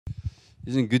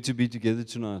Isn't it good to be together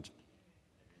tonight?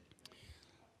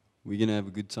 We're going to have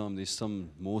a good time. There's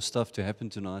some more stuff to happen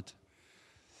tonight.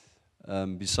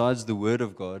 Besides the Word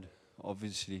of God,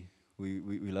 obviously,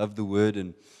 we love the Word.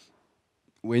 And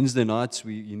Wednesday nights,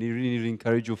 really need to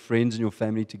encourage your friends and your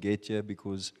family to get here,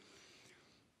 because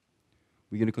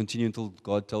we're going to continue until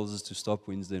God tells us to stop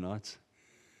Wednesday nights.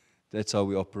 That's how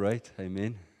we operate.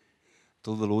 Amen.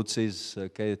 Until the Lord says,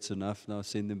 okay, it's enough now,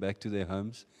 send them back to their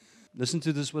homes. Listen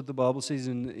to this, what the Bible says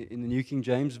in the New King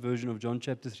James Version of John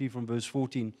chapter 3 from verse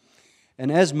 14. And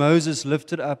as Moses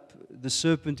lifted up the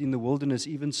serpent in the wilderness,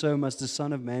 even so must the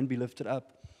Son of Man be lifted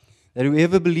up, that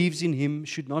whoever believes in him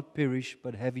should not perish,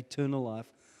 but have eternal life.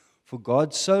 For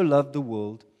God so loved the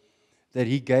world that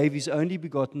he gave his only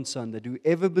begotten Son, that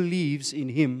whoever believes in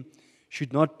him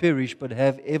should not perish, but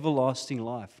have everlasting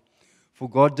life. For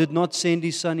God did not send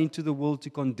his Son into the world to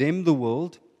condemn the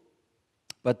world,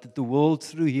 but that the world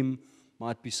through him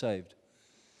might be saved.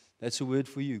 That's a word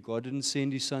for you. God didn't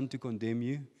send his Son to condemn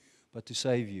you, but to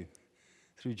save you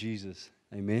through Jesus.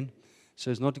 Amen.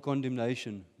 So it's not a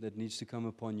condemnation that needs to come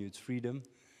upon you. It's freedom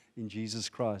in Jesus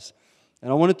Christ. And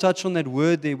I want to touch on that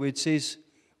word there where it says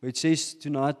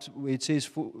tonight, where it says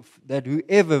that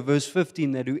whoever, verse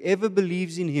 15, that whoever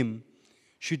believes in him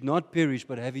should not perish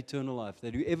but have eternal life.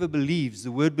 That whoever believes,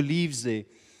 the word believes there.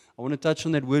 I want to touch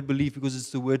on that word belief because it's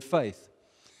the word faith.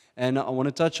 And I want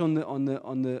to touch on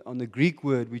the Greek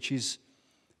word, which is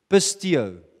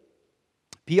pisteo,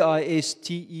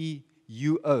 P-I-S-T-E-U-O.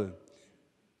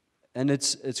 And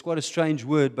it's quite a strange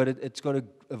word, but it's got a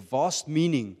vast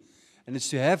meaning. And it's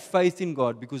to have faith in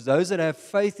God, because those that have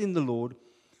faith in the Lord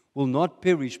will not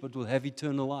perish, but will have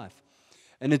eternal life.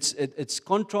 And it's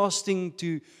contrasting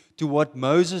to what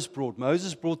Moses brought.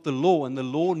 Moses brought the law, and the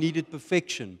law needed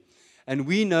perfection. And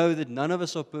we know that none of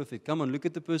us are perfect. Come on, look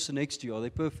at the person next to you. Are they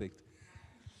perfect?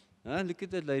 Look at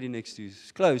that lady next to you.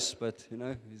 It's close, but,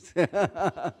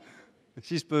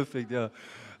 she's perfect, yeah.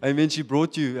 Amen, she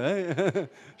brought you. Eh?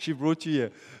 She brought you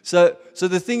here. So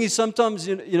the thing is, sometimes,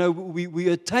 we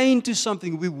attain to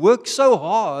something. We work so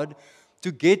hard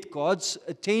to get God's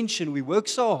attention. We work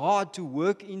so hard to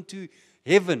work into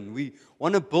heaven. We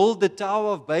want to build the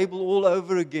Tower of Babel all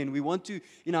over again. We want to,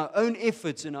 in our own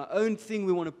efforts, in our own thing,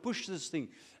 we want to push this thing.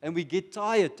 And we get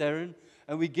tired, Taryn,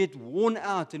 and we get worn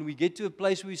out, and we get to a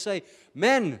place where we say,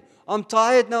 man, I'm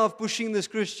tired now of pushing this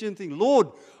Christian thing. Lord,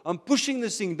 I'm pushing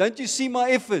this thing. Don't you see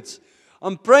my efforts?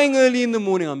 I'm praying early in the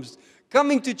morning. I'm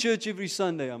coming to church every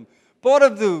Sunday. I'm part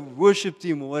of the worship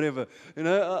team or whatever.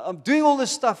 I'm doing all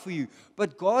this stuff for you.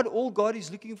 But God, all God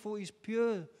is looking for is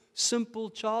pure, simple,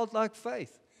 childlike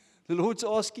faith. The Lord's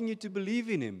asking you to believe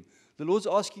in him. The Lord's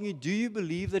asking you, do you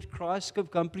believe that Christ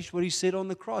accomplished what he said on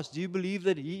the cross? Do you believe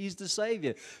that he is the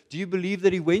Savior? Do you believe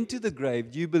that he went to the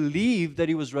grave? Do you believe that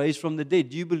he was raised from the dead?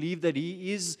 Do you believe that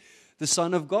he is the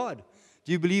Son of God?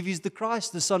 Do you believe he's the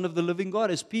Christ, the Son of the living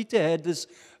God? As Peter had this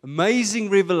amazing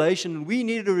revelation, and we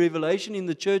needed a revelation in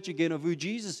the church again of who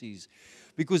Jesus is.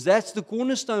 Because that's the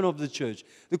cornerstone of the church.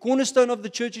 The cornerstone of the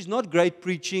church is not great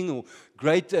preaching or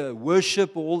great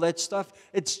worship or all that stuff.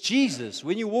 It's Jesus.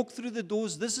 When you walk through the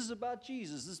doors, this is about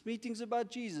Jesus. This meeting's about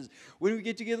Jesus. When we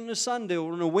get together on a Sunday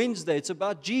or on a Wednesday, it's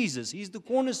about Jesus. He's the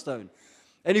cornerstone.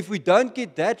 And if we don't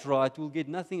get that right, we'll get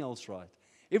nothing else right.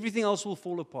 Everything else will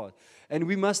fall apart. And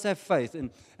we must have faith.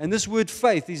 And this word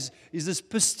faith is this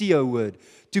pisteo word.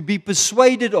 To be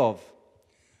persuaded of.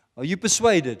 Are you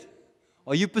persuaded?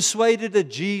 Are you persuaded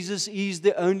that Jesus is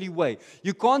the only way?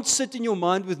 You can't sit in your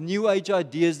mind with new age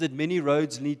ideas that many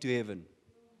roads lead to heaven.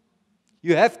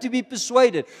 You have to be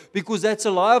persuaded, because that's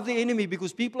a lie of the enemy,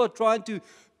 because people are trying to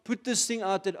put this thing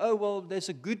out that, oh, well, there's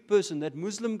a good person. That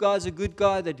Muslim guy's a good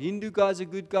guy. That Hindu guy's a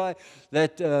good guy.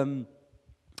 That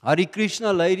Hare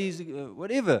Krishna ladies,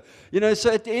 whatever. So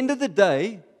at the end of the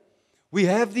day, we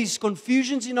have these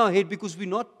confusions in our head because we're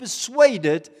not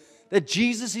persuaded that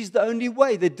Jesus is the only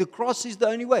way, that the cross is the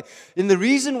only way. And the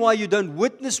reason why you don't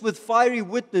witness with fiery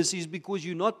witness is because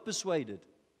you're not persuaded.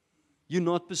 You're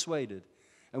not persuaded.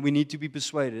 And we need to be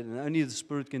persuaded, and only the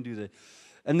Spirit can do that.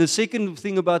 And the second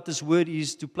thing about this word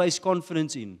is to place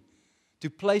confidence in. To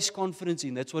place confidence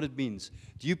in, that's what it means.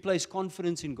 Do you place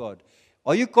confidence in God?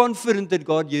 Are you confident that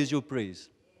God hears your prayers?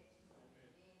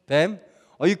 Pam?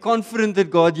 Are you confident that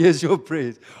God hears your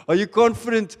prayers? Are you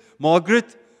confident,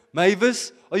 Margaret,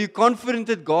 Mavis? Are you confident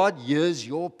that God hears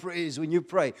your prayers when you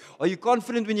pray? Are you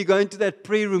confident when you go into that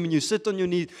prayer room and you sit on your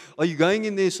knees? Are you going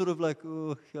in there sort of like,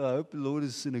 oh, I hope the Lord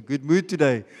is in a good mood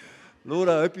today. Lord,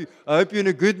 I hope you're in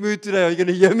a good mood today. Are you going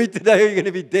to hear me today? Are you going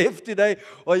to be deaf today?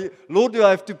 Lord, do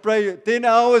I have to pray 10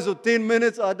 hours or 10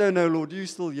 minutes? I don't know, Lord. Do you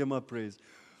still hear my prayers?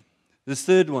 The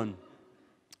third one,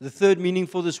 The third meaning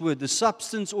for this word, the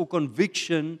substance or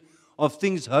conviction of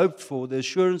things hoped for, the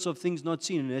assurance of things not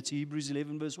seen. And that's Hebrews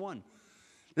 11 verse 1.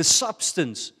 The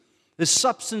substance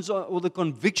or the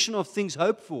conviction of things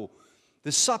hoped for.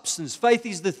 The substance. Faith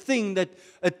is the thing that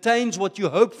attains what you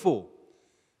hope for.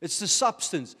 It's the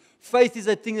substance. Faith is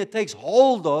that thing that takes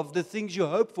hold of the things you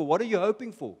hope for. What are you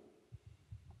hoping for?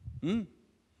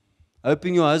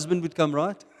 Hoping your husband would come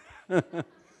right?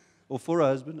 Or for a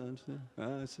husband?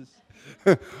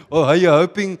 Or are you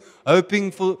hoping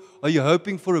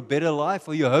for a better life?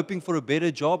 Are you hoping for a better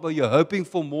job? Are you hoping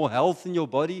for more health in your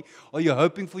body? Are you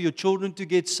hoping for your children to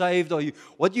get saved?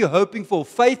 What are you hoping for?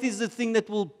 Faith is the thing that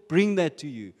will bring that to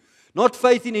you. Not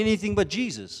faith in anything but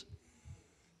Jesus.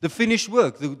 The finished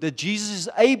work, that Jesus is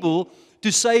able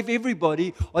to save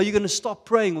everybody. Are you going to stop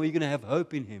praying, or are you going to have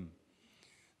hope in Him?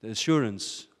 The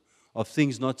assurance of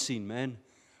things not seen, man.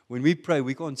 When we pray,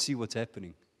 we can't see what's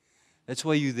happening. That's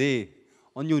why you're there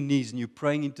on your knees and you're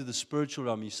praying into the spiritual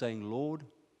realm. You're saying, Lord,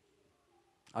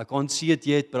 I can't see it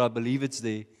yet, but I believe it's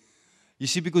there. You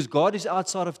see, because God is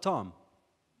outside of time.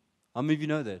 How many of you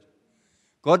know that?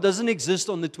 God doesn't exist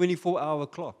on the 24-hour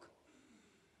clock.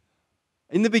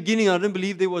 In the beginning, I don't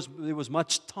believe there was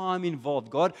much time involved.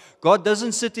 God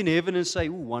doesn't sit in heaven and say,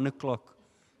 1 o'clock,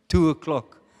 2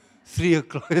 o'clock, 3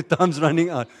 o'clock, the time's running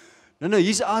out. No,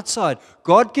 He's outside.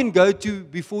 God can go to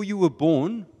before you were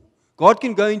born. God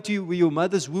can go into where your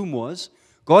mother's womb was.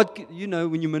 God,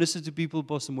 when you minister to people,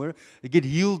 Pastor Moira, they get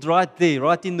healed right there,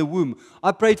 right in the womb.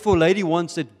 I prayed for a lady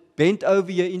once that bent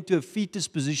over here into a fetus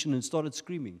position and started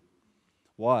screaming.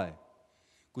 Why?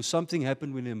 Because something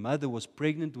happened when her mother was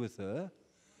pregnant with her,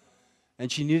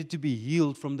 and she needed to be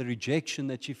healed from the rejection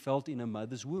that she felt in her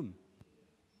mother's womb.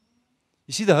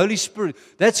 You see, the Holy Spirit,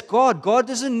 that's God. God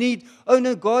doesn't need,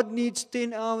 God needs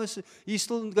 10 hours. He's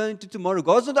still going to tomorrow.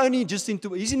 God's not only just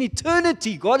He's in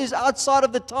eternity. God is outside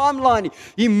of the timeline.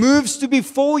 He moves to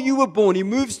before you were born. He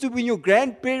moves to when your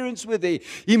grandparents were there.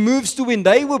 He moves to when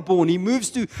they were born. He moves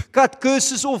to cut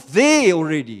curses off there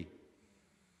already.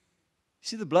 You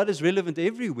see, the blood is relevant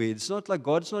everywhere. It's not like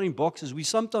God's not in boxes. We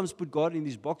sometimes put God in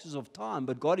these boxes of time,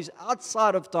 but God is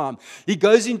outside of time. He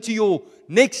goes into your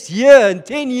next year and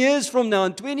 10 years from now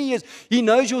and 20 years. He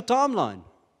knows your timeline.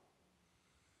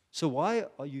 So why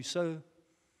are you so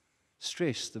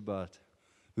stressed about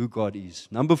who God is?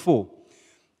 Number 4,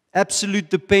 absolute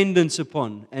dependence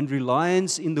upon and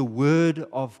reliance in the Word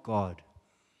of God.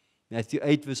 Matthew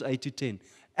 8, verse 8 to 10.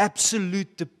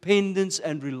 Absolute dependence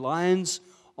and reliance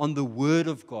on the Word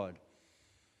of God.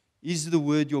 Is the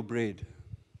Word your bread?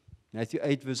 Matthew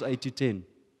 8, verse 8 to 10.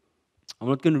 I'm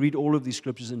not going to read all of these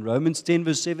scriptures. In Romans 10,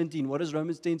 verse 17, what does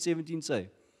Romans 10, 17 say?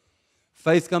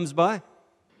 Faith comes by?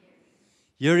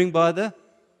 Hearing by the?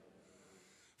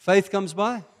 Faith comes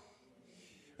by?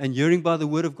 And hearing by the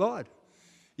Word of God.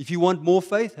 If you want more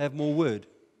faith, have more Word.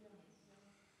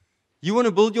 You want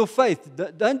to build your faith.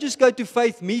 Don't just go to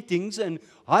faith meetings and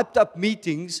hyped up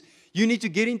meetings. You need to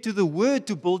get into the Word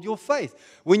to build your faith.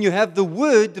 When you have the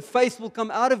Word, the faith will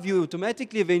come out of you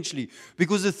automatically eventually.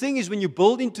 Because the thing is, when you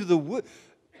build into the Word,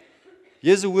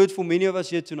 here's a word for many of us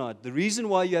here tonight. The reason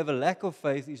why you have a lack of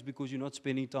faith is because you're not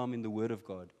spending time in the Word of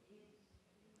God.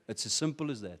 It's as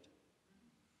simple as that.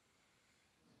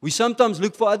 We sometimes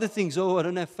look for other things. I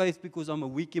don't have faith because I'm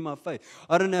weak in my faith.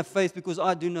 I don't have faith because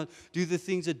I do not do the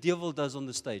things the devil does on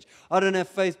the stage. I don't have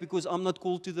faith because I'm not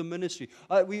called to the ministry.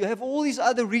 We have all these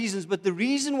other reasons, but the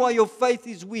reason why your faith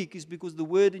is weak is because the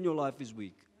Word in your life is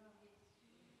weak.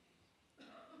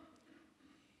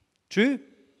 True?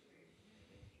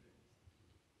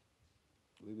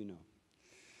 Where we know?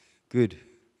 Good.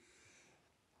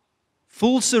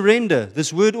 Full surrender.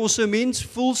 This word also means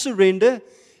full surrender,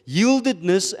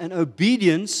 yieldedness and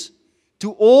obedience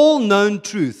to all known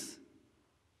truth.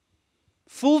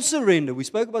 Full surrender. We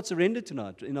spoke about surrender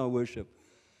tonight in our worship.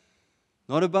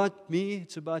 Not about me,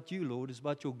 it's about you, Lord. It's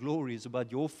about your glory. It's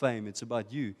about your fame. It's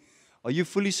about you. Are you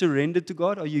fully surrendered to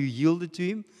God? Are you yielded to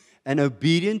Him and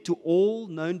obedient to all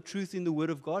known truth in the Word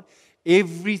of God?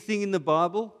 Everything in the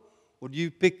Bible? Or do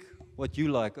you pick what you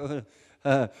like?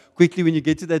 Quickly, when you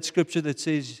get to that scripture that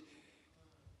says,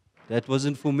 that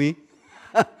wasn't for me.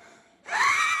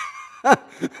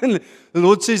 The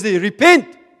Lord says there,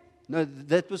 repent. No,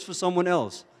 that was for someone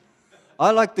else. I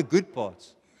like the good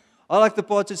parts. I like the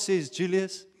part that says,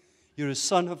 Julius, you're a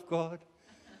son of God.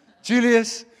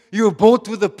 Julius, you were bought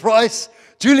with a price.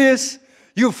 Julius,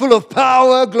 you're full of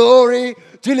power, glory.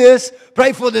 Julius,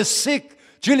 pray for the sick.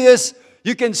 Julius,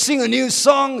 you can sing a new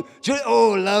song.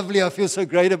 Oh, lovely, I feel so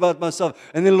great about myself.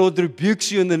 And then the Lord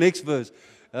rebukes you in the next verse.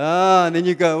 And then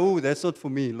you go, oh, that's not for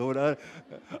me, Lord.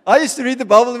 I used to read the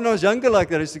Bible when I was younger like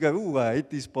that. I used to go, oh, I hate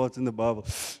these parts in the Bible.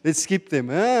 Let's skip them.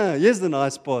 Here's the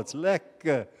nice parts.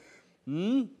 Lekker.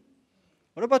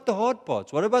 What about the hard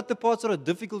parts? What about the parts that are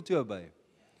difficult to obey?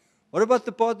 What about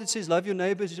the part that says, love your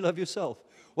neighbors, you love yourself?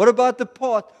 What about the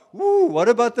part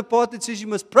that says you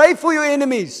must pray for your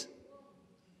enemies?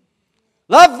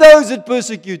 Love those that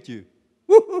persecute you.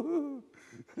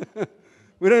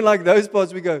 We don't like those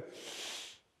parts. We go,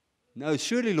 no,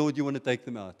 surely, Lord, you want to take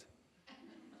them out.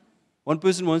 One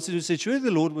person once said, surely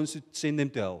the Lord wants to send them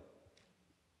to hell.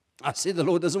 I said, the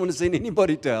Lord doesn't want to send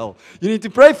anybody to hell. You need to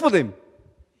pray for them.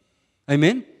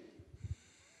 Amen?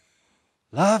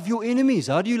 Love your enemies.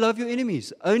 How do you love your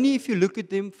enemies? Only if you look at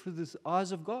them through the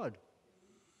eyes of God.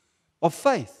 Of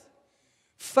faith.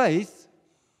 Faith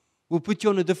will put you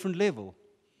on a different level.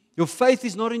 Your faith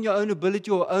is not in your own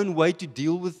ability or own way to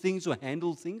deal with things or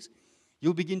handle things.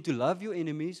 You'll begin to love your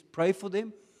enemies, pray for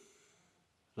them,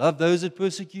 love those that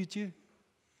persecute you,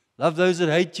 love those that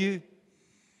hate you.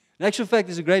 In actual fact,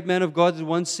 there's a great man of God that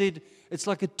once said, it's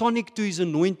like a tonic to his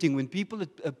anointing. When people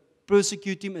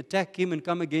persecute him, attack him, and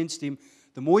come against him,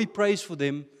 the more he prays for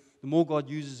them, the more God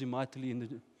uses him mightily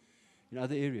in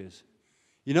other areas.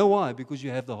 You know why? Because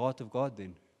you have the heart of God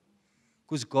then.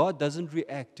 Because God doesn't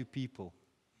react to people.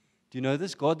 Do you know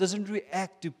this? God doesn't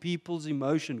react to people's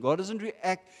emotion. God doesn't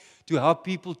react to how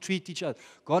people treat each other.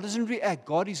 God doesn't react.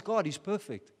 God is God. He's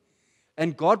perfect.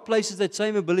 And God places that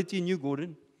same ability in you,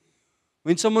 Gordon.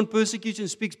 When someone persecutes and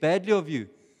speaks badly of you,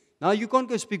 now you can't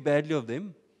go speak badly of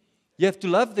them. You have to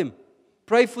love them.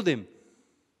 Pray for them.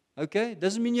 Okay?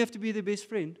 Doesn't mean you have to be their best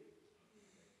friend.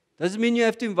 Doesn't mean you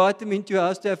have to invite them into your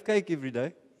house to have cake every day.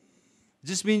 It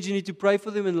just means you need to pray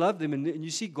for them and love them. And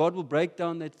you see, God will break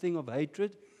down that thing of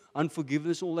hatred,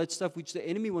 unforgiveness, all that stuff which the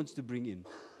enemy wants to bring in.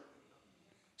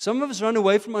 Some of us run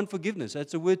away from unforgiveness.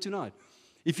 That's a word tonight.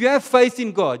 If you have faith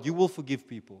in God, you will forgive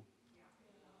people.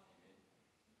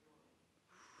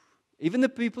 Even the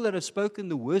people that have spoken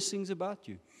the worst things about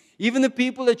you. Even the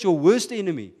people that's your worst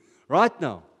enemy right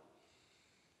now.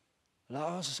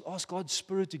 Ask God's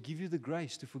Spirit to give you the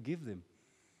grace to forgive them.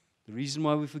 The reason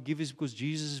why we forgive is because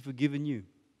Jesus has forgiven you.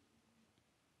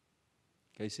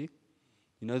 Casey,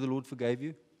 you know the Lord forgave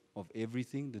you of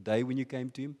everything. The day when you came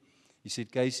to Him, He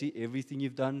said, Casey, everything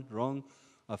you've done wrong,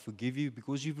 I forgive you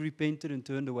because you've repented and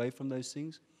turned away from those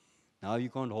things. Now you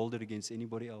can't hold it against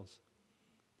anybody else.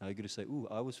 Now you're going to say, ooh,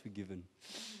 I was forgiven.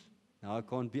 Now I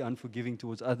can't be unforgiving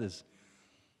towards others.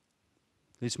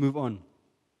 Let's move on.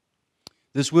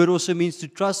 This word also means to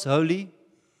trust wholly,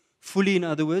 fully in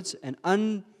other words, and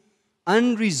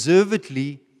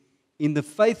unreservedly in the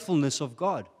faithfulness of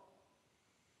God.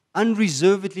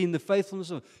 Unreservedly in the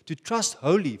faithfulness of God. To trust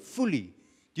wholly, fully.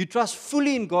 Do you trust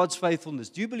fully in God's faithfulness?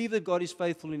 Do you believe that God is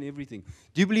faithful in everything?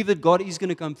 Do you believe that God is going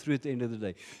to come through at the end of the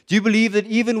day? Do you believe that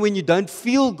even when you don't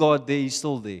feel God there, He's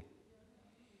still there? Do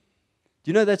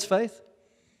you know that's faith?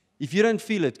 If you don't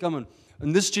feel it, come on.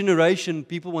 In this generation,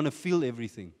 people want to feel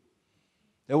everything.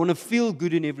 They want to feel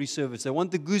good in every service. They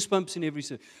want the goosebumps in every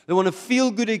service. They want to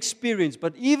feel good experience.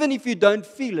 But even if you don't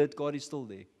feel it, God is still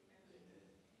there.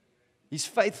 His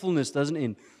faithfulness doesn't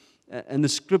end. And the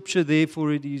scripture there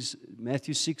for it is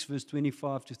Matthew 6, verse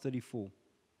 25 to 34.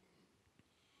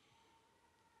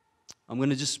 I'm going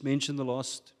to just mention the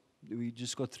last. We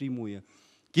just got 3 more here.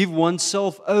 Give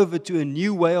oneself over to a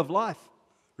new way of life.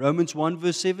 Romans 1,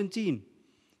 verse 17.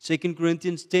 2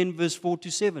 Corinthians 10, verse 4 to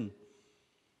 7.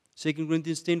 2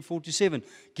 Corinthians 10, 4 to 7.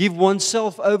 Give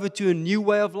oneself over to a new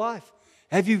way of life.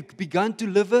 Have you begun to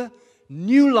live a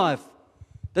new life?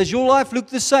 Does your life look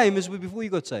the same as before you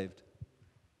got saved?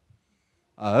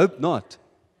 I hope not.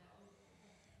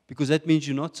 Because that means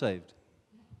you're not saved.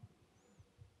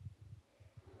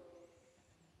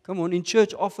 Come on, in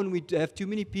church often we have too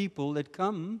many people that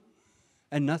come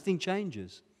and nothing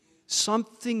changes.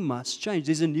 Something must change.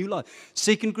 There's a new life.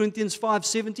 2 Corinthians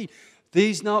 5:17.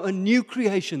 There's now a new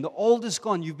creation. The old is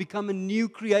gone. You've become a new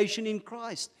creation in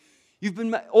Christ. You've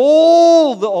been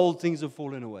all the old things have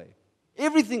fallen away.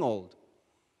 Everything old.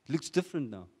 It looks different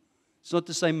now. It's not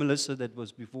the same Melissa that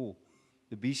was before.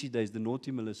 The BC days, the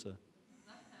naughty Melissa.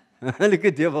 Look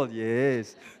at devil,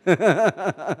 yes.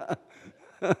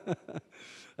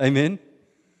 Amen.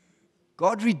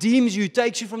 God redeems you,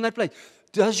 takes you from that place.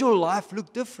 Does your life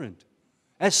look different?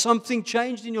 Has something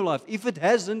changed in your life? If it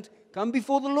hasn't, come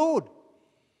before the Lord.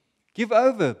 Give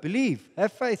over, believe,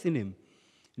 have faith in Him.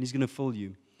 And He's going to fill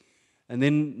you. And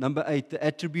then number 8, the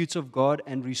attributes of God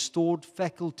and restored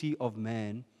faculty of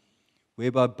man,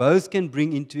 whereby both can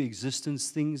bring into existence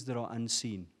things that are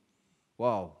unseen.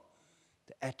 Wow.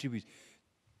 The attributes.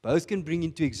 Both can bring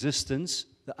into existence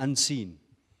the unseen.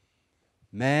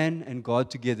 man and God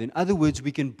together. In other words,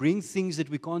 we can bring things that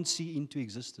we can't see into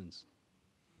existence.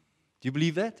 Do you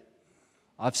believe that?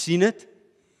 I've seen it.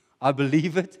 I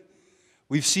believe it.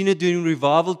 We've seen it during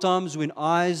revival times when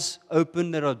eyes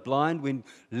open that are blind, when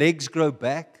legs grow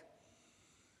back.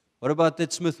 What about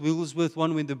that Smith Wigglesworth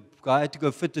one when the guy had to go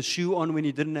fit a shoe on when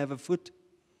he didn't have a foot?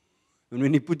 And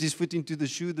when he put his foot into the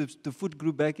shoe, the foot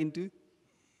grew back into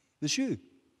the shoe.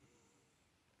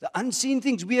 The unseen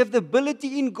things. We have the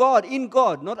ability in God,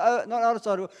 not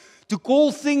outside, to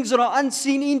call things that are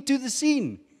unseen into the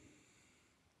seen.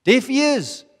 Deaf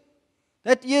ears.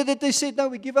 That ear that they said, no,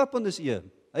 we give up on this ear.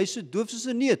 Hy is so doof soos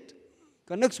 'n neut.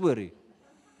 Kan niks hoor nie.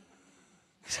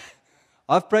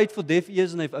 I've prayed for deaf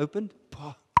ears and they've opened.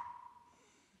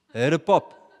 I heard a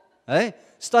pop. Hey?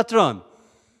 Stutter on.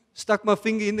 Stuck my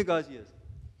finger in the guy's ears.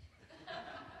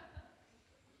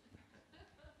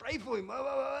 Pray for him.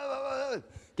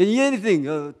 Can you hear anything?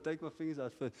 Oh, take my fingers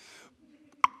out first.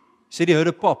 He said he heard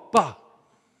a pop.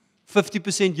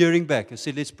 50% hearing back. I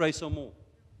said, let's pray some more.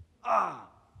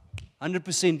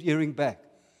 100% hearing back.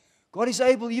 God is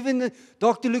able. Even the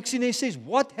doctor looks in there and says,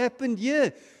 what happened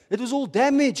here? It was all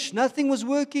damaged. Nothing was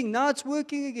working. Now it's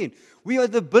working again. We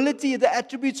have the ability, the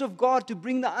attributes of God to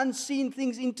bring the unseen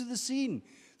things into the seen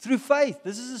through faith.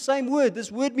 This is the same word.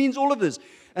 This word means all of this.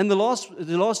 And the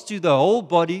last two, the whole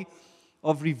body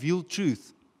of revealed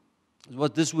truth, is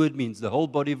what this word means. The whole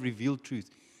body of revealed truth.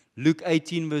 Luke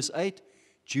 18 verse 8,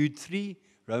 Jude 3,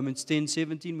 Romans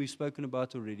 10:17, we've spoken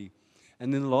about already.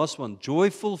 And then the last one,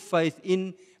 joyful faith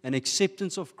in and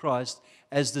acceptance of Christ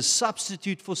as the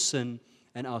substitute for sin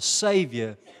and our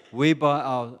Savior,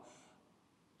 whereby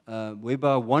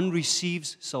one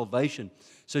receives salvation.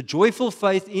 So joyful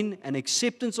faith in and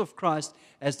acceptance of Christ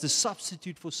as the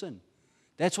substitute for sin.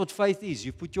 That's what faith is.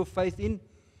 You put your faith in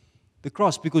the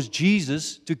cross because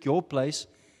Jesus took your place,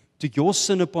 took your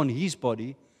sin upon His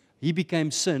body. He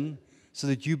became sin so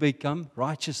that you become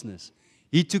righteousness.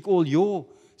 He took all your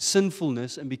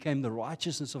sinfulness and became the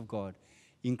righteousness of God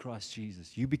in Christ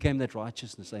Jesus. You became that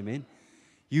righteousness. Amen.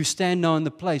 You stand now in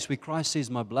the place where Christ says,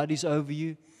 my blood is over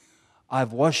you.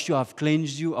 I've washed you. I've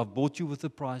cleansed you. I've bought you with a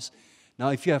price. Now,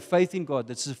 if you have faith in God,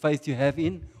 that's the faith you have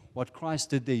in what Christ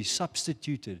did there. He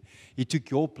substituted. He took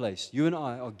your place. You and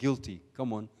I are guilty.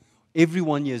 Come on.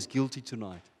 Everyone here is guilty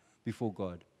tonight before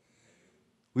God.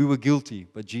 We were guilty,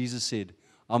 but Jesus said,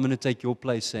 I'm going to take your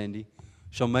place, Sandy.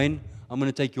 Charmaine, I'm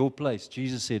going to take your place.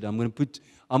 Jesus said, I'm going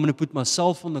to put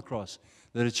myself on the cross.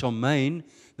 That it's Charmaine,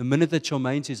 the minute that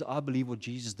Charmaine says, I believe what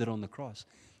Jesus did on the cross,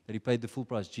 that He paid the full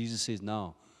price, Jesus says,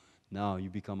 now you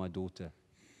become my daughter.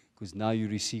 Because now you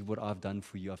receive what I've done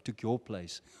for you. I've took your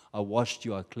place. I washed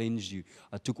you. I cleansed you.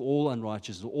 I took all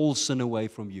unrighteousness, all sin away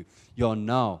from you. You are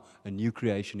now a new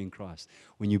creation in Christ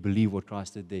when you believe what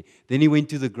Christ did there. Then He went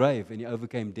to the grave and He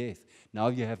overcame death. Now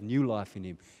you have new life in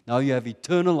Him. Now you have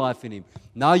eternal life in Him.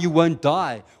 Now you won't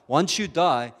die. Once you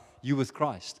die, you're with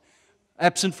Christ.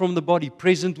 Absent from the body,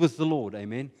 present with the Lord.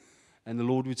 Amen. And the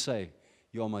Lord would say,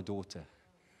 you are my daughter.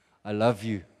 I love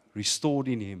you. Restored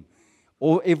in Him.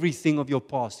 Everything of your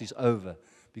past is over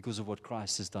because of what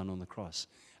Christ has done on the cross.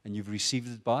 And you've received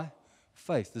it by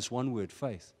faith. This one word,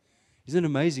 faith. Isn't it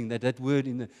amazing that word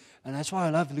and that's why I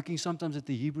love looking sometimes at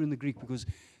the Hebrew and the Greek, because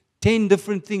 10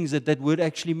 different things that word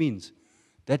actually means.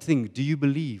 That thing, do you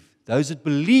believe? Those that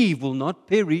believe will not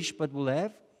perish but will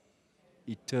have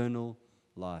eternal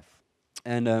life.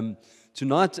 And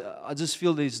tonight, I just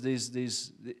feel there's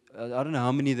I don't know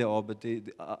how many there are, but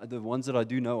the ones that I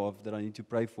do know of that I need to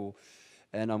pray for.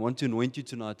 And I want to anoint you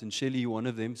tonight. And Shelley, you're one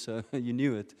of them, so you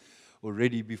knew it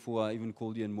already before I even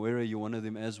called you. And Moira, you're one of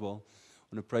them as well.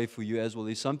 I want to pray for you as well.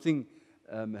 There's something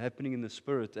happening in the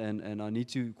Spirit, and I need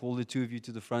to call the two of you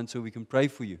to the front so we can pray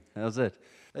for you. How's that?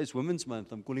 Hey, it's Women's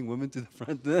Month. I'm calling women to the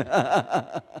front.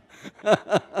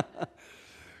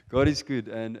 God is good.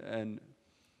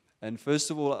 And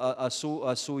first of all, I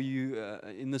saw you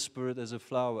in the Spirit as a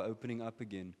flower opening up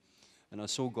again. And I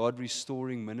saw God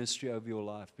restoring ministry over your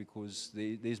life, because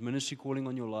there's ministry calling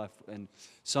on your life. And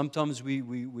sometimes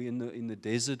we're in the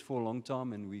desert for a long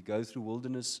time, and we go through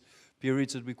wilderness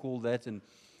periods, that we call that. And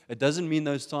it doesn't mean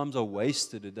those times are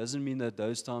wasted. It doesn't mean that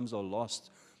those times are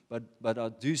lost. But I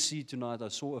do see tonight, I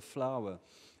saw a flower.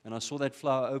 And I saw that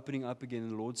flower opening up again.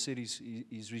 And the Lord said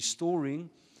He's restoring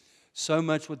so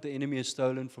much what the enemy has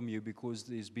stolen from you, because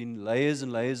there's been layers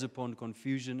and layers upon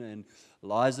confusion and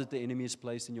lies that the enemy has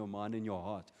placed in your mind and your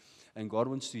heart. And God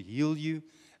wants to heal you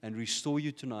and restore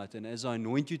you tonight. And as I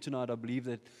anoint you tonight, I believe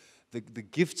that the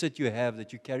gifts that you have,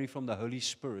 that you carry from the Holy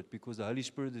Spirit, because the Holy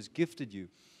Spirit has gifted you.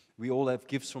 We all have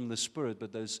gifts from the Spirit,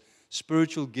 but those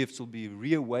spiritual gifts will be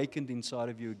reawakened inside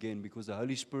of you again, because the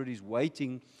Holy Spirit is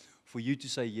waiting for you to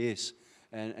say yes.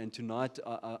 And tonight,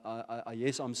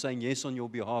 yes, I'm saying yes on your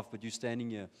behalf, but you're standing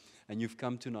here and you've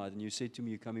come tonight and you said to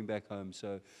me you're coming back home.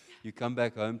 So you come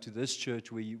back home to this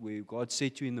church where God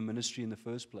set you in the ministry in the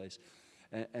first place.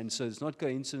 And so it's not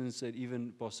coincidence that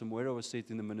even Pastor Moira was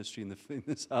set in the ministry in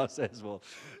this house as well.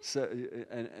 So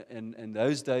and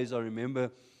those days I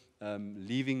remember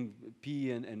leaving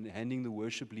P and handing the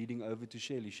worship leading over to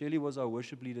Shirley. Shirley was our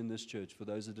worship leader in this church, for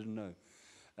those that didn't know.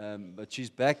 But she's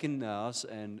back in the house,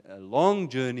 and a long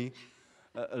journey,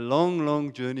 a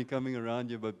long journey coming around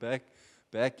here, but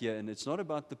back here. And it's not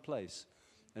about the place,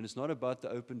 and it's not about the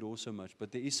open door so much,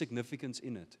 but there is significance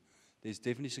in it. There's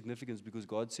definitely significance because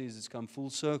God says it's come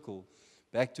full circle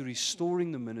back to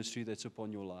restoring the ministry that's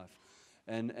upon your life.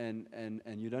 And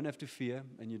you don't have to fear,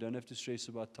 and you don't have to stress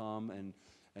about time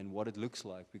and what it looks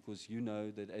like, because you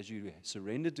know that as you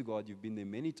surrender to God, you've been there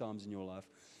many times in your life.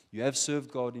 You have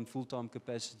served God in full-time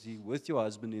capacity with your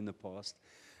husband in the past,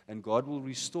 and God will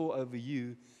restore over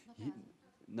you.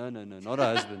 No, not a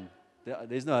husband.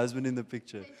 There's no husband in the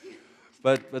picture.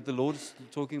 But the Lord's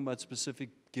talking about specific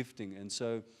gifting, and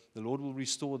so the Lord will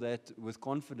restore that with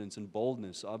confidence and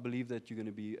boldness. I believe that you're going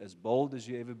to be as bold as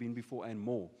you've ever been before and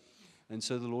more. And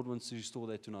so the Lord wants to restore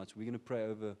that tonight. So we're going to pray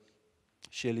over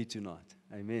Shirley tonight.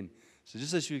 Amen. So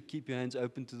just as you keep your hands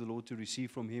open to the Lord to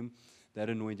receive from Him that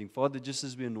anointing. Father, just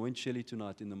as we anoint Shirley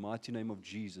tonight in the mighty name of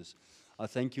Jesus, I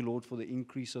thank you, Lord, for the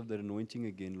increase of that anointing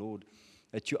again, Lord,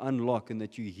 that you unlock and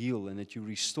that you heal and that you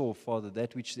restore, Father,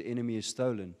 that which the enemy has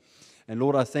stolen. And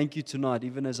Lord, I thank you tonight,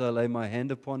 even as I lay my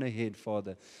hand upon her head,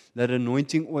 Father, that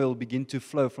anointing oil begin to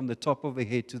flow from the top of her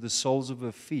head to the soles of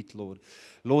her feet, Lord.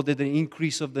 Lord, that the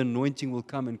increase of the anointing will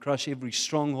come and crush every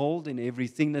stronghold and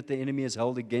everything that the enemy has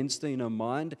held against her in her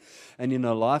mind and in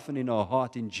her life and in her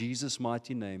heart, in Jesus'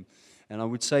 mighty name. And I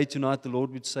would say tonight, the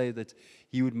Lord would say that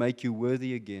He would make you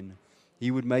worthy again. He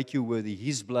would make you worthy.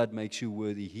 His blood makes you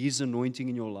worthy. His anointing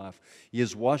in your life. He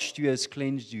has washed you, has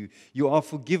cleansed you. You are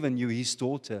forgiven. You're His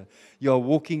daughter. You are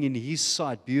walking in His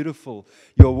sight, beautiful.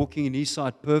 You are walking in His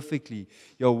sight perfectly.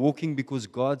 You are walking because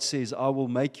God says, I will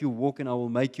make you walk and I will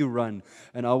make you run.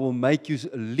 And I will make you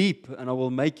leap and I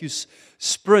will make you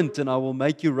sprint and I will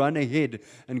make you run ahead.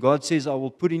 And God says, I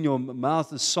will put in your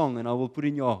mouth a song and I will put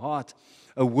in your heart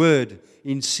a word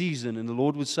in season. And the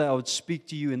Lord would say, I would speak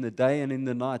to you in the day and in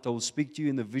the night. I will speak to you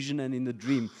in the vision and in the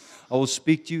dream. I will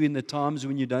speak to you in the times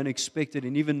when you don't expect it.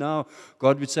 And even now,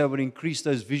 God would say, I would increase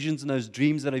those visions and those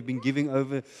dreams that I've been giving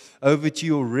over to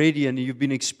you already. And you've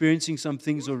been experiencing some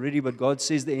things already. But God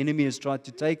says the enemy has tried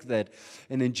to take that.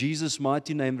 And in Jesus'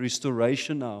 mighty name,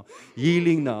 restoration now,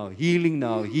 healing now, healing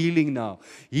now, healing now,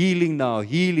 healing now,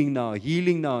 healing now,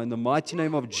 healing now. In the mighty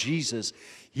name of Jesus,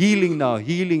 healing now,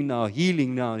 healing now,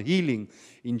 healing now, healing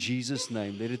in Jesus'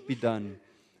 name. Let it be done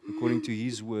according to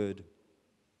His word.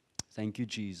 Thank you,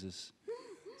 Jesus.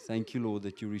 Thank you, Lord,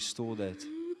 that you restore that.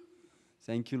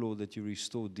 Thank you, Lord, that you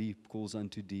restore deep calls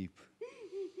unto deep.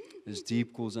 As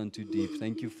deep calls unto deep.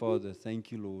 Thank you, Father.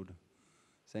 Thank you, Lord.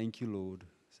 Thank you, Lord.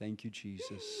 Thank you,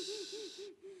 Jesus.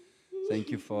 Thank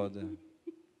you, Father.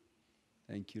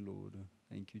 Thank you, Lord.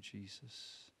 Thank you,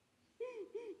 Jesus.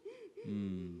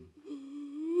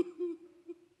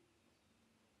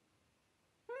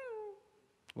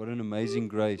 What an amazing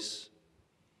grace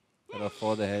that our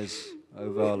Father has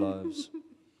over our lives.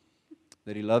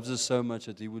 That He loves us so much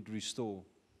that He would restore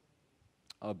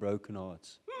our broken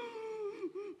hearts.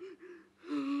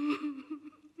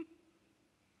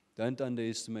 Don't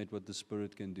underestimate what the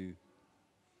Spirit can do.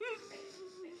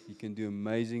 He can do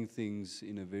amazing things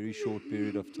in a very short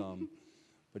period of time.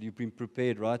 But you've been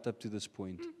prepared right up to this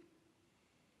point.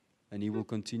 And He will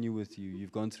continue with you.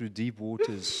 You've gone through deep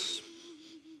waters.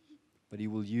 But He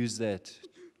will use that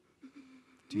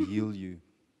to heal you.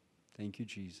 Thank you,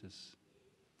 Jesus.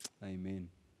 Amen.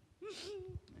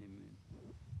 Amen.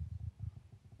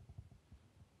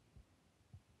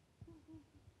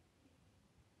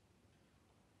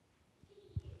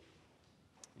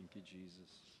 Thank you,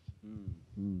 Jesus.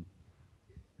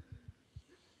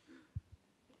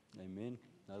 Amen.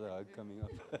 Another hug coming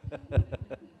up.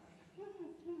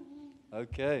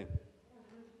 Okay.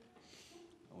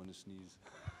 I want to sneeze.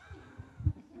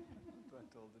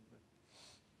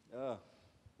 Ah,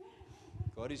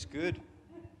 God is good.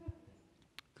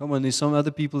 Come on, there's some other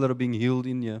people that are being healed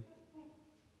in here.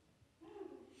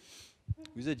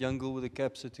 Who's that young girl with the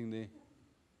cap sitting there?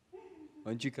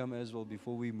 Why don't you come as well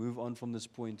before we move on from this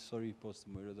point? Sorry, Pastor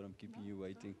Moira, that I'm keeping you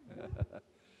waiting.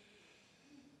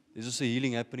 There's also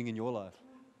healing happening in your life.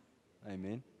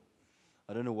 Amen.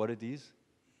 I don't know what it is.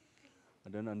 I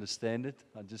don't understand it.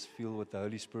 I just feel what the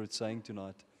Holy Spirit's saying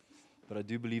tonight. But I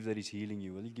do believe that He's healing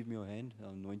you. Will you give me your hand?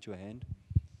 I'll anoint your hand.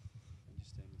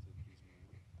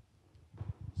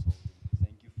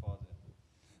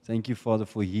 Thank you, Father,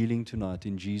 for healing tonight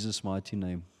in Jesus' mighty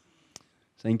name.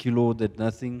 Thank you, Lord, that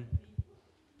nothing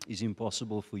is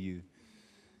impossible for you.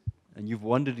 And you've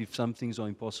wondered if some things are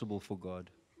impossible for God.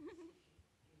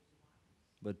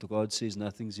 But God says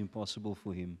nothing's impossible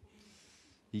for Him.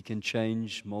 He can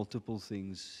change multiple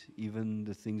things, even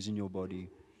the things in your body.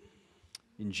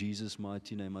 In Jesus'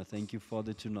 mighty name, I thank you,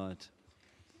 Father, tonight.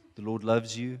 The Lord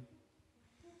loves you.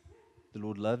 The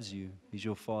Lord loves you. He's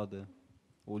your Father.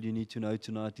 All you need to know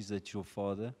tonight is that your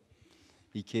Father,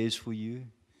 He cares for you.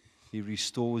 He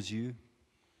restores you.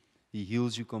 He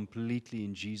heals you completely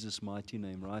in Jesus' mighty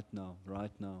name right now,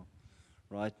 right now.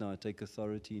 Right now, I take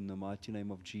authority in the mighty name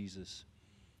of Jesus.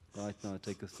 Right now, I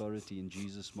take authority in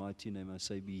Jesus' mighty name. I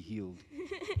say, be healed.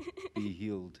 Be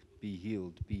healed. Be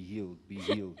healed. Be healed. Be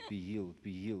healed. Be healed.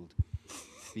 Be healed.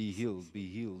 Be healed. Be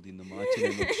healed in the mighty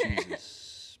name of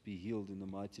Jesus. Be healed in the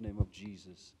mighty name of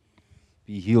Jesus.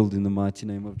 Be healed in the mighty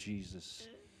name of Jesus.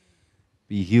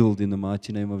 Be healed in the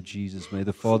mighty name of Jesus. May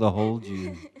the Father hold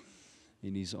you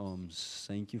in His arms.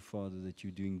 Thank you, Father, that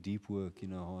you're doing deep work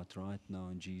in our heart right now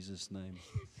in Jesus' name.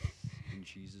 In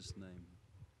Jesus' name.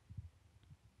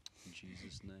 In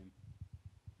Jesus' name.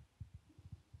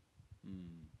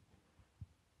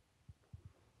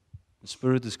 The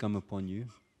Spirit has come upon you.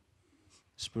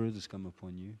 The Spirit has come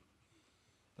upon you.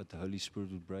 But the Holy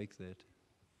Spirit will break that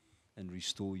and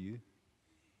restore you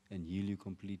and heal you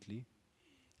completely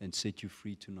and set you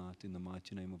free tonight in the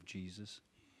mighty name of Jesus.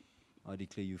 I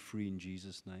declare you free in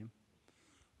Jesus' name.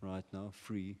 Right now,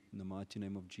 free in the mighty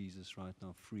name of Jesus. Right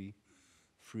now, free.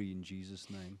 Free in Jesus'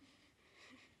 name.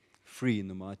 Free in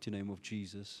the mighty name of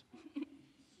Jesus.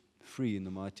 Free in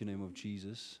the mighty name of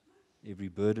Jesus. Every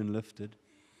burden lifted.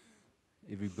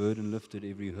 Every burden lifted,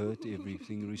 every hurt,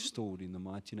 everything restored in the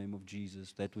mighty name of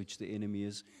Jesus. That which the enemy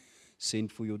has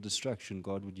sent for your destruction,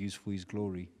 God would use for His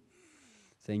glory.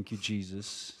 Thank you,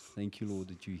 Jesus. Thank you, Lord,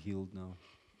 that you're healed now.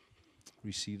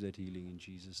 Receive that healing in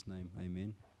Jesus' name.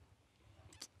 Amen.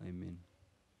 Amen.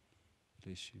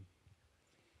 Bless you.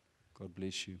 God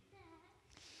bless you.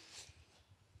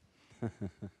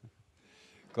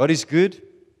 God is good.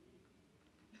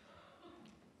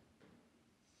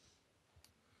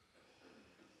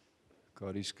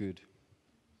 God is good.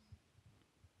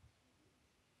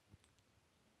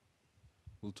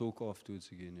 We'll talk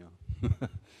afterwards again, yeah.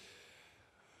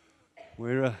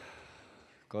 Where,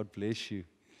 God bless you.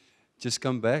 Just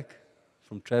come back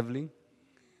from traveling.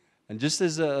 And just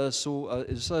as I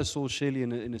saw Shelley,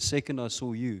 in a second I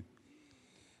saw you.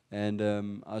 And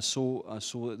I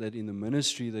saw that in the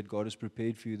ministry that God has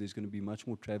prepared for you, there's going to be much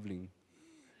more traveling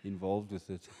involved with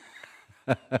it.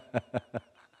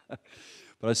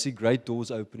 But I see great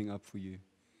doors opening up for you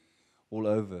all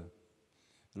over.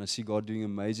 And I see God doing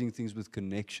amazing things with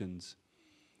connections.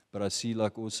 But I see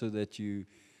like also that you're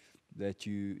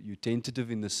tentative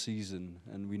in this season,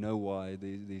 and we know why.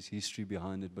 There's history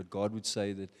behind it. But God would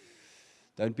say that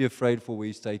don't be afraid for where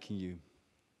He's taking you,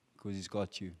 because He's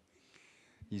got you.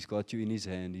 He's got you in His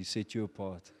hand. He set you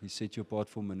apart. He set you apart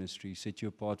for ministry. He set you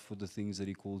apart for the things that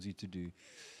He calls you to do.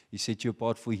 He set you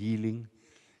apart for healing.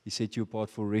 He set you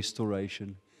apart for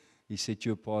restoration. He set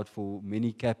you apart for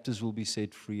many captives will be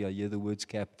set free. I hear the words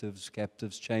captives.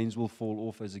 Captives, chains will fall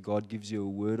off as God gives you a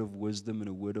word of wisdom and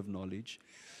a word of knowledge.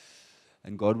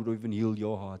 And God would even heal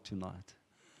your heart tonight.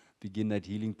 Begin that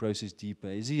healing process deeper.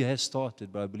 As He has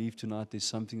started, but I believe tonight there's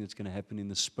something that's going to happen in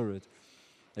the Spirit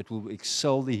that will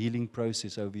excel the healing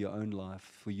process over your own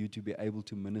life for you to be able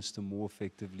to minister more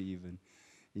effectively even.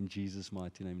 In Jesus'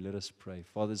 mighty name, let us pray.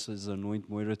 Father, says anoint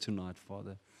Moira tonight,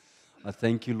 Father. I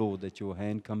thank you, Lord, that your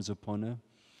hand comes upon her.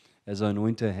 As I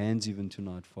anoint her hands even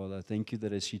tonight, Father, I thank you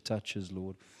that as she touches,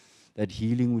 Lord, that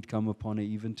healing would come upon her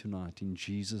even tonight in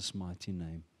Jesus' mighty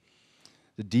name.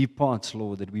 The deep parts,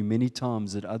 Lord, that we many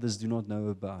times that others do not know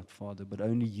about, Father, but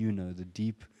only you know the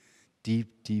deep,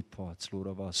 deep, deep parts, Lord,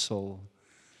 of our soul.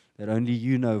 That only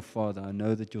you know, Father. I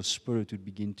know that your Spirit would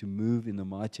begin to move in the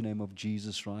mighty name of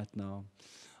Jesus right now.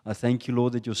 I thank you,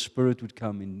 Lord, that your Spirit would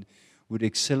come and would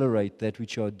accelerate that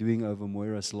which you are doing over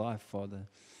Moira's life, Father.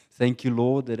 Thank you,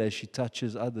 Lord, that as she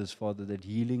touches others, Father, that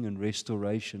healing and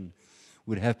restoration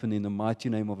would happen in the mighty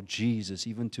name of Jesus.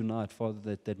 Even tonight,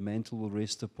 Father, that mantle will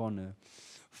rest upon her.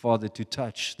 Father, to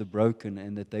touch the broken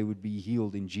and that they would be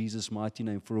healed in Jesus' mighty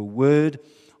name. For a word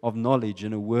of knowledge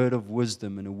and a word of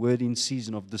wisdom and a word in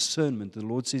season of discernment. The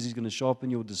Lord says He's going to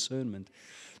sharpen your discernment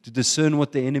to discern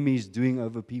what the enemy is doing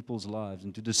over people's lives,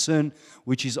 and to discern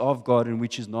which is of God and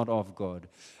which is not of God.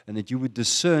 And that you would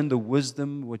discern the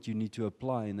wisdom, what you need to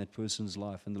apply in that person's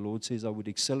life. And the Lord says, I would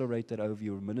accelerate that over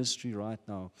your ministry right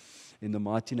now. In the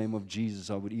mighty name of Jesus,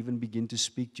 I would even begin to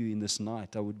speak to you in this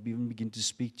night. I would even begin to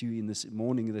speak to you in this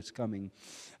morning that's coming.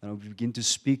 And I would begin to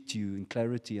speak to you in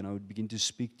clarity, and I would begin to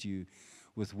speak to you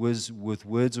with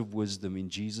words of wisdom in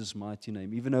Jesus' mighty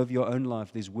name. Even over your own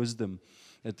life, there's wisdom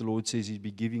that the Lord says He'd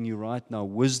be giving you right now.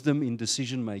 Wisdom in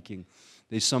decision making.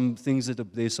 There's some things in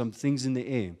the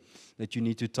air that you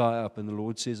need to tie up, and the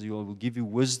Lord says, I will give you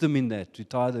wisdom in that, to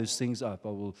tie those things up. I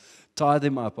will tie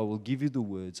them up. I will give you the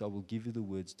words. I will give you the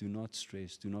words. Do not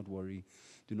stress. Do not worry.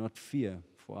 Do not fear,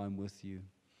 for I am with you.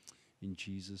 In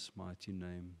Jesus' mighty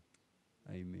name.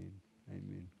 Amen.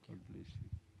 Amen. God bless you.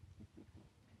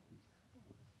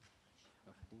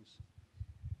 Of course.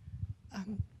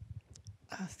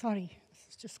 Sorry, this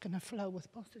is just going to flow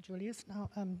with Pastor Julius now.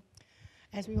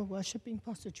 As we were worshiping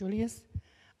Pastor Julius,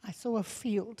 I saw a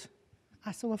field.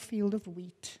 I saw a field of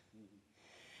wheat.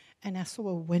 And I saw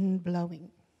a wind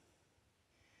blowing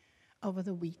over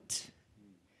the wheat.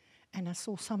 And I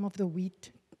saw some of the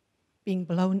wheat being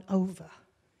blown over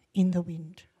in the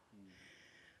wind.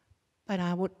 But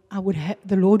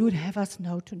the Lord would have us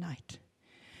know tonight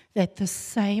that the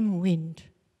same wind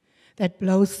that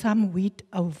blows some wheat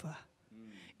over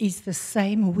is the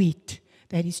same wheat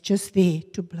that is just there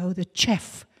to blow the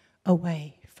chaff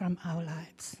away from our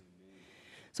lives.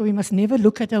 So we must never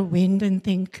look at a wind and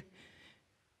think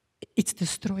it's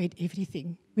destroyed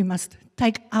everything. We must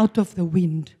take out of the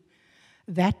wind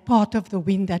that part of the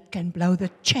wind that can blow the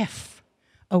chaff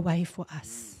away for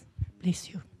us. Bless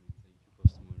you.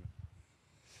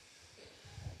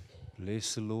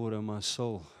 Bless the Lord, O my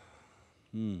soul.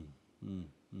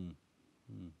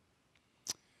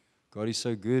 God is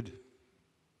so good.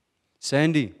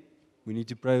 Sandy, we need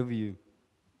to pray over you.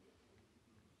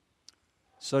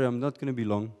 Sorry, I'm not going to be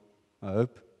long, I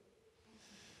hope.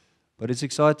 But it's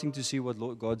exciting to see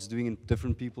what God's doing in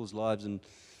different people's lives. And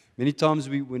many times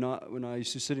when I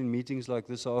used to sit in meetings like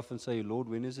this, I often say, Lord,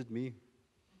 when is it me?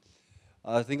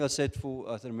 I think I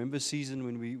remember a season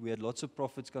when we had lots of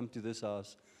prophets come to this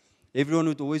house. Everyone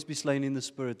would always be slain in the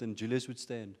spirit, and Julius would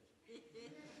stand.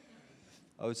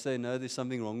 I would say, no, there's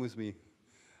something wrong with me.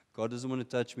 God doesn't want to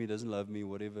touch me, doesn't love me,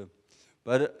 whatever.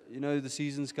 But, the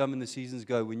seasons come and the seasons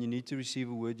go. When you need to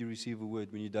receive a word, you receive a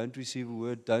word. When you don't receive a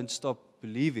word, don't stop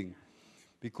believing.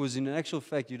 Because in actual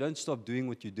fact, you don't stop doing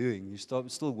what you're doing. You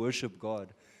still worship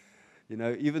God.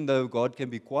 Even though God can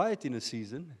be quiet in a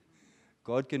season,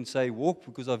 God can say, walk,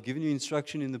 because I've given you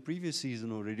instruction in the previous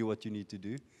season already what you need to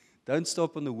do. Don't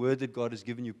stop on the word that God has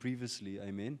given you previously.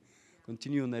 Amen.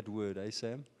 Continue on that word,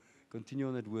 Sam? Continue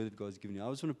on that word that God's given you. I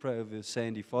just want to pray over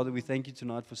Sandy. Father, we thank you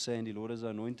tonight for Sandy. Lord, as I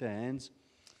anoint her hands.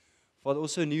 Father,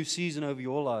 also a new season over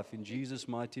your life in Jesus'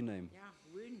 mighty name.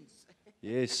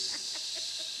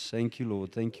 Yes. Thank you,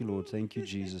 Lord. Thank you, Lord. Thank you,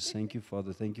 Jesus. Thank you,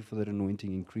 Father. Thank you for that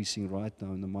anointing increasing right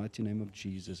now in the mighty name of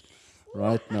Jesus.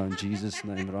 Right now, in Jesus'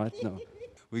 name, right now.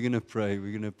 We're going to pray.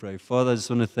 We're going to pray. Father, I just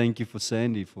want to thank you for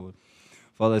Sandy.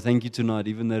 Father, thank you tonight,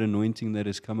 even that anointing that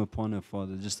has come upon her,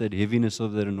 Father. Just that heaviness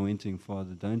of that anointing,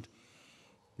 Father.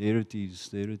 There it is,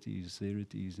 there it is, there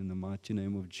it is, in the mighty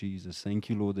name of Jesus. Thank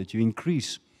you, Lord, that you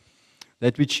increase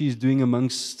that which she is doing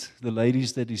amongst the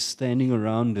ladies that is standing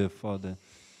around her, Father.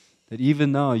 That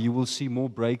even now you will see more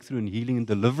breakthrough and healing and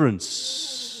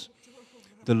deliverance.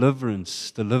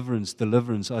 Deliverance, deliverance,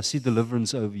 deliverance. I see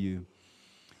deliverance over you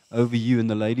and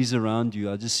the ladies around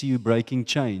you. I just see you breaking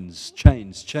chains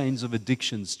of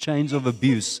addictions, chains of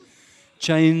abuse.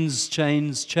 Chains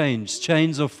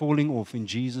are falling off in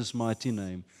Jesus' mighty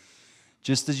name.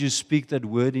 Just as you speak that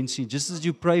word in sin, just as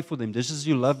you pray for them, just as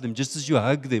you love them, just as you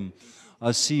hug them,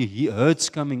 I see hurts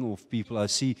coming off people. I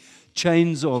see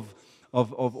chains of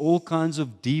all kinds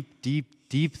of deep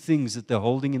things that they're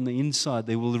holding in the inside.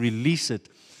 They will release it,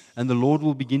 and the Lord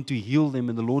will begin to heal them,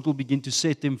 and the Lord will begin to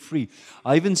set them free.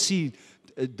 I even see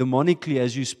demonically,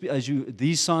 as you,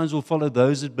 these signs will follow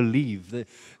those that believe.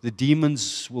 The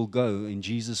demons will go in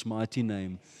Jesus' mighty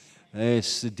name.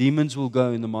 Yes, the demons will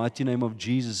go in the mighty name of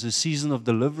Jesus. A season of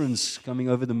deliverance coming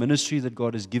over the ministry that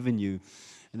God has given you.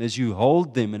 And as you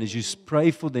hold them, and as you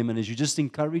pray for them, and as you just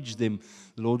encourage them,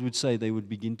 the Lord would say they would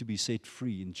begin to be set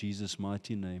free in Jesus'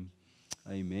 mighty name.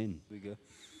 Amen. We go.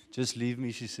 Just leave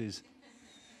me, she says.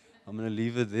 I'm going to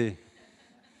leave it there.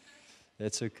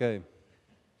 That's okay.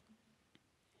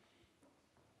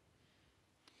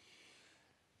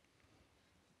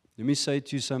 Let me say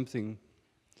to you something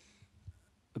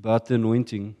about the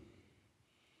anointing.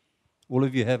 All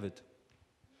of you have it.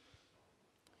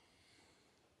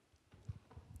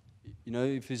 You know,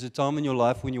 if there's a time in your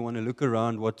life when you want to look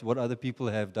around what other people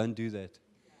have, don't do that.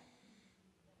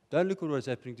 Don't look at what's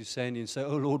happening to Sandy and say,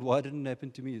 oh Lord, why didn't it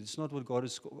happen to me? It's not what God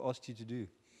has asked you to do.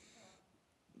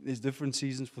 There's different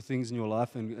seasons for things in your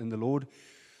life, and the Lord,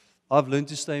 I've learned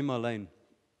to stay in my lane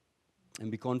and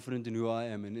be confident in who I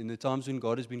am. And in the times when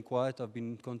God has been quiet, I've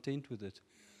been content with it.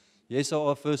 Yes,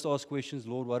 I first ask questions,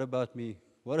 Lord, what about me?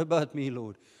 What about me,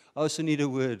 Lord? I also need a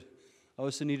word. I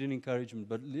also need an encouragement.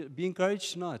 But be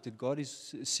encouraged tonight that God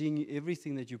is seeing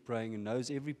everything that you're praying and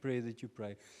knows every prayer that you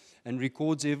pray and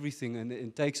records everything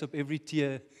and takes up every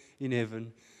tear in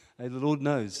heaven. The Lord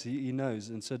knows. He knows.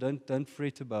 And so don't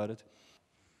fret about it.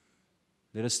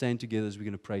 Let us stand together as we're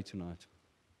going to pray tonight.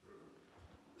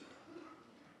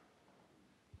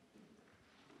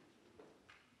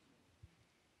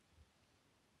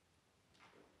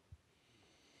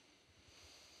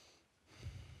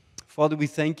 Father, we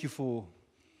thank you for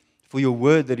your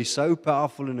word that is so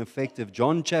powerful and effective.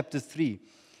 John chapter 3,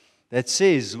 that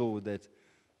says, Lord, that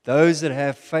those that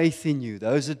have faith in you,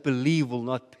 those that believe will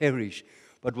not perish,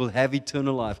 but will have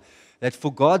eternal life. That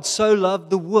for God so loved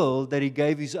the world that He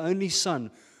gave His only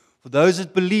Son. For those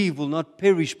that believe will not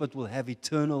perish, but will have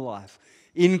eternal life.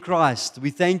 In Christ,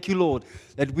 we thank you, Lord,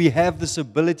 that we have this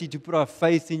ability to put our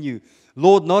faith in you.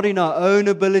 Lord, not in our own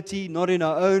ability, not in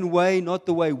our own way, not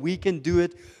the way we can do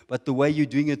it, but the way you're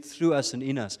doing it through us and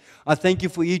in us. I thank you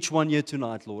for each one here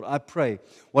tonight, Lord. I pray,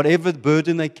 whatever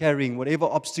burden they're carrying, whatever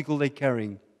obstacle they're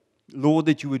carrying, Lord,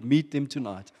 that you would meet them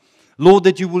tonight. Lord,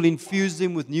 that you will infuse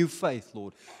them with new faith,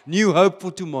 Lord. New hope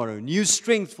for tomorrow, new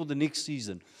strength for the next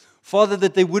season. Father,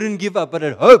 that they wouldn't give up, but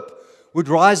that hope would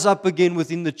rise up again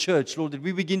within the church, Lord, that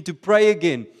we begin to pray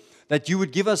again, that you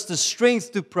would give us the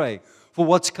strength to pray for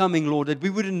what's coming, Lord, that we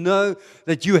wouldn't know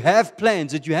that you have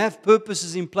plans, that you have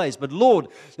purposes in place, but Lord,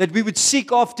 that we would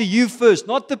seek after you first,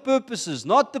 not the purposes,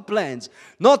 not the plans,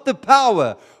 not the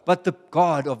power, but the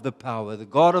God of the power, the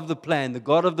God of the plan, the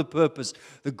God of the purpose,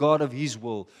 the God of His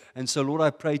will. And so, Lord, I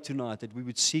pray tonight that we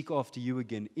would seek after you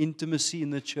again, intimacy in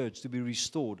the church to be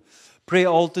restored, prayer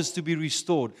altars to be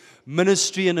restored,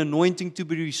 ministry and anointing to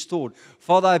be restored.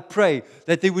 Father, I pray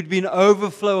that there would be an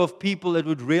overflow of people that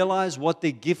would realize what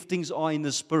their giftings are in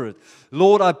the Spirit.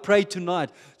 Lord, I pray tonight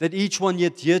that each one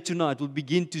yet here tonight will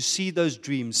begin to see those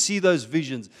dreams, see those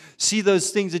visions, see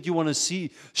those things that you want to see,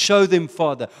 show them,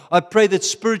 Father. I pray that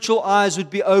spiritual eyes would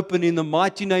be open in the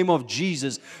mighty name of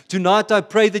Jesus. Tonight I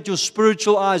pray that your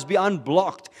spiritual eyes be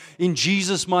unblocked in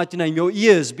Jesus' mighty name. Your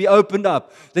ears be opened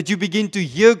up, that you begin to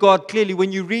hear God clearly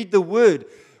when you read the Word.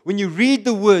 When you read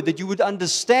the Word, that you would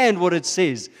understand what it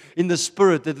says in the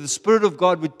Spirit, that the Spirit of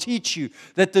God would teach you,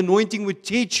 that the anointing would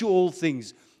teach you all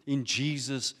things in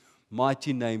Jesus'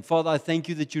 mighty name. Father, I thank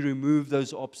you that you remove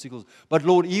those obstacles. But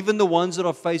Lord, even the ones that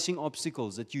are facing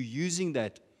obstacles, that you're using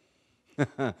that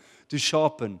to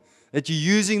sharpen, that you're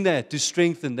using that to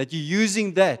strengthen, that you're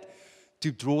using that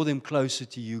to draw them closer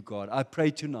to you, God. I pray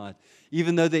tonight,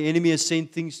 even though the enemy has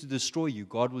sent things to destroy you,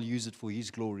 God will use it for His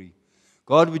glory.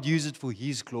 God would use it for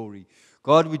His glory.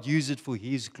 God would use it for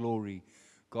His glory.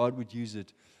 God would use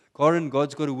it. Karen,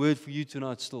 God's got a word for you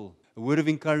tonight still. A word of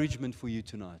encouragement for you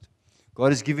tonight.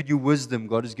 God has given you wisdom.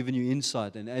 God has given you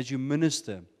insight. And as you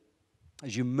minister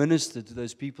to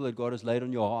those people that God has laid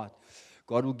on your heart,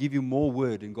 God will give you more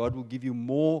word and God will give you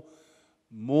more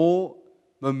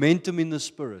momentum in the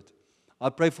Spirit. I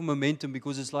pray for momentum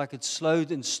because it's like it's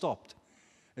slowed and stopped.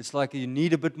 It's like you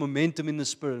need a bit momentum in the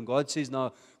Spirit. And God says,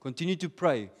 now, continue to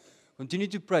pray. Continue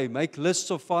to pray. Make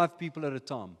lists of 5 people at a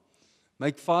time.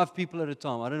 Make 5 people at a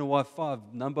time. I don't know why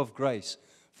 5, number of grace.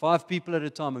 5 people at a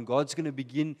time. And God's going to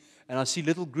begin. And I see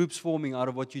little groups forming out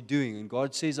of what you're doing. And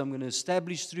God says, I'm going to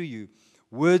establish through you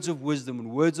words of wisdom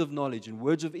and words of knowledge and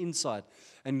words of insight.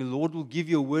 And the Lord will give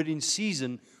you a word in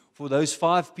season for those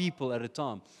 5 people at a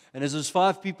time. And as those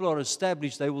 5 people are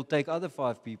established, they will take other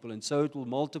 5 people. And so it will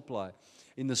multiply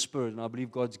in the Spirit. And I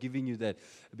believe God's giving you that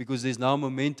because there's now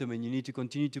momentum and you need to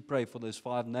continue to pray for those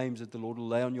 5 names that the Lord will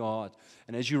lay on your heart.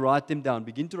 And as you write them down,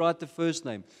 begin to write the first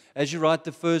name. As you write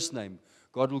the first name,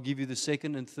 God will give you the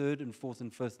second and third and fourth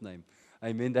and fifth name.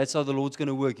 Amen. That's how the Lord's going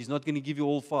to work. He's not going to give you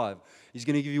all 5. He's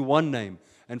going to give you one name.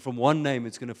 And from one name,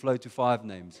 it's going to flow to 5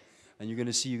 names. And you're going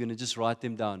to see, you're going to just write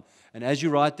them down. And as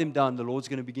you write them down, the Lord's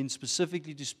going to begin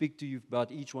specifically to speak to you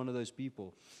about each one of those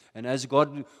people. And as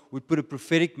God would put a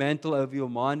prophetic mantle over your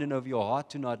mind and over your heart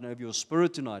tonight and over your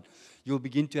spirit tonight, you'll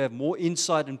begin to have more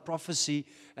insight and prophecy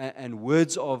and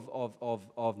words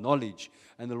of knowledge.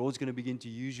 And the Lord's going to begin to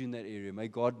use you in that area. May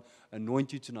God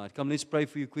anoint you tonight. Come, let's pray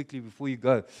for you quickly before you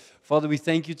go. Father, we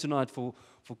thank you tonight for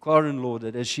Karen, Lord,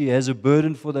 that as she has a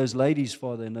burden for those ladies,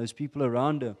 Father, and those people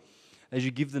around her. as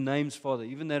you give the names, Father,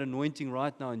 even that anointing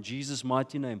right now in Jesus'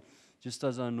 mighty name, just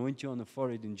as I anoint you on the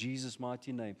forehead in Jesus'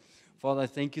 mighty name. Father, I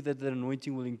thank you that that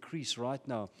anointing will increase right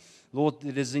now. Lord,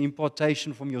 there is an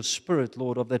impartation from your Spirit,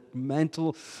 Lord, of that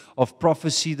mantle of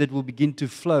prophecy that will begin to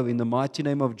flow in the mighty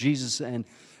name of Jesus, and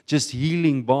just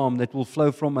healing balm that will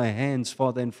flow from her hands,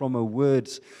 Father, and from her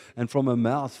words and from her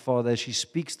mouth, Father, as she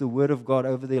speaks the word of God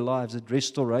over their lives, that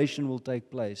restoration will take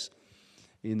place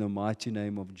in the mighty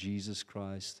name of Jesus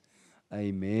Christ.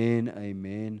 Amen,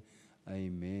 amen,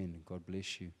 amen. God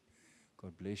bless you.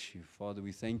 God bless you. Father,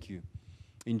 we thank you.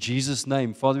 In Jesus'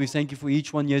 name, Father, we thank you for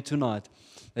each one here tonight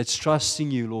that's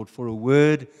trusting you, Lord, for a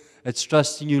word, that's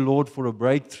trusting you, Lord, for a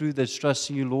breakthrough, that's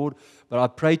trusting you, Lord. But I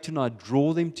pray tonight,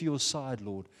 draw them to your side,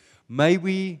 Lord. May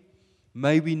we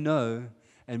know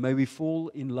and may we fall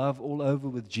in love all over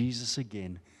with Jesus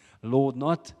again. Lord,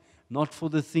 not for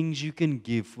the things you can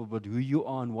give, but who you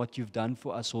are and what you've done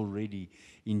for us already.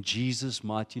 In Jesus'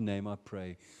 mighty name I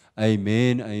pray.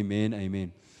 Amen, amen,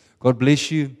 amen. God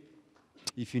bless you.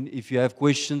 If you have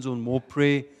questions on more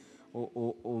prayer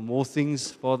or more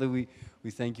things, Father, we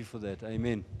thank you for that.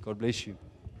 Amen. God bless you.